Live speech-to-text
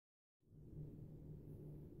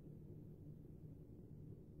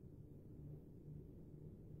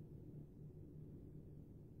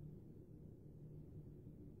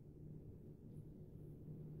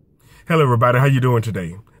Hello, everybody. How you doing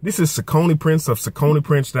today? This is Saucony Prince of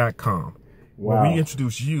SauconyPrince.com. Wow. Where we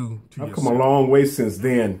introduce you to I've yourself. come a long way since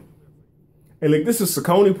then. Hey, look, this is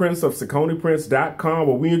Saucony Prince of SauconyPrince.com,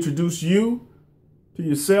 where we introduce you to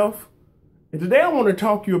yourself. And today I want to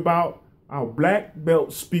talk to you about our Black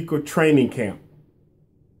Belt Speaker Training Camp.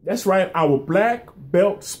 That's right, our Black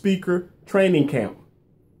Belt Speaker Training Camp.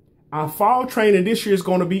 Our fall training this year is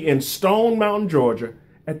going to be in Stone Mountain, Georgia,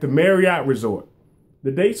 at the Marriott Resort.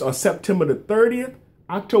 The dates are September the 30th,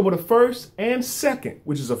 October the 1st, and 2nd,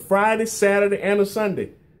 which is a Friday, Saturday, and a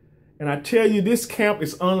Sunday. And I tell you, this camp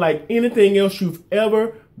is unlike anything else you've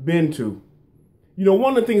ever been to. You know,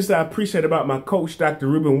 one of the things that I appreciate about my coach, Dr.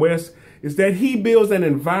 Ruben West, is that he builds an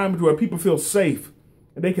environment where people feel safe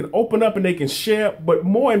and they can open up and they can share. But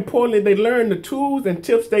more importantly, they learn the tools and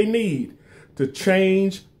tips they need to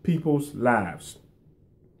change people's lives.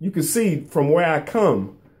 You can see from where I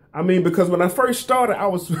come. I mean, because when I first started, I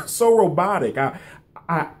was so robotic.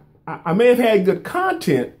 I may have had good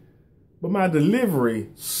content, but my delivery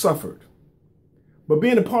suffered. But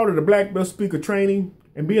being a part of the Black Belt Speaker training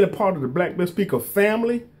and being a part of the Black Belt Speaker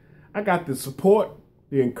family, I got the support,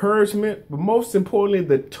 the encouragement, but most importantly,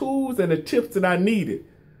 the tools and the tips that I needed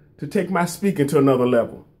to take my speaking to another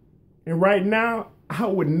level. And right now, I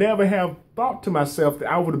would never have thought to myself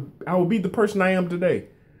that I would be the person I am today.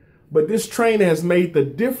 But this training has made the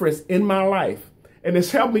difference in my life, and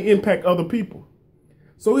it's helped me impact other people.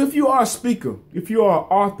 So if you are a speaker, if you are an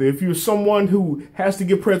author, if you're someone who has to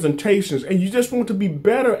give presentations and you just want to be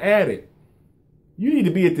better at it, you need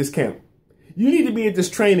to be at this camp. You need to be at this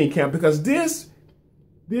training camp, because this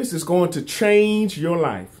is going to change your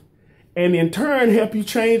life and in turn help you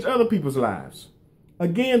change other people's lives.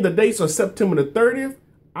 Again, the dates are September the 30th,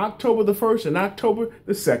 October the 1st, and October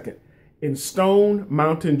the 2nd. In Stone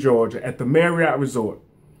Mountain, Georgia, at the Marriott Resort.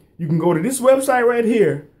 You can go to this website right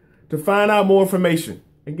here to find out more information.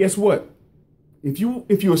 And guess what? If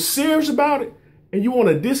you're serious about it and you want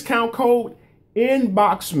a discount code,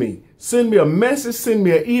 inbox me. Send me a message, send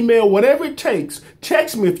me an email, whatever it takes.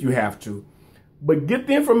 Text me if you have to. But get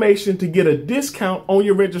the information to get a discount on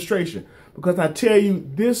your registration. Because I tell you,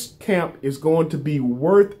 this camp is going to be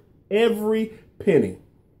worth every penny.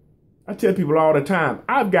 I tell people all the time,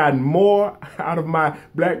 I've gotten more out of my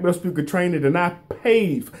Black Belt Speaker training than I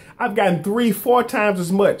paid. I've gotten 3-4 times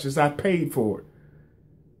as much as I paid for it.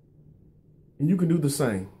 And you can do the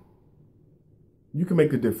same. You can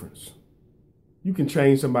make a difference. You can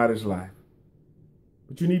change somebody's life.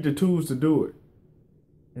 But you need the tools to do it.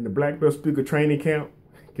 And the Black Belt Speaker Training Camp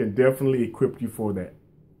can definitely equip you for that.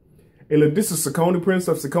 Hey, look, this is Saucony Prince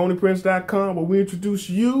of SauconyPrince.com, where we introduce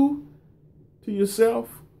you to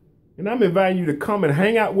yourself. And I'm inviting you to come and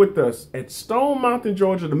hang out with us at Stone Mountain,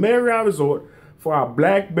 Georgia, the Marriott Resort, for our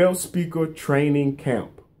Black Belt Speaker Training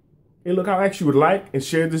Camp. And look, I'll ask you to like and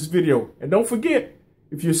share this video. And don't forget,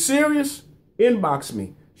 if you're serious, inbox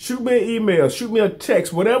me. Shoot me an email, shoot me a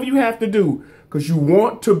text, whatever you have to do, because you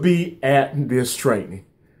want to be at this training.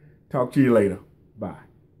 Talk to you later.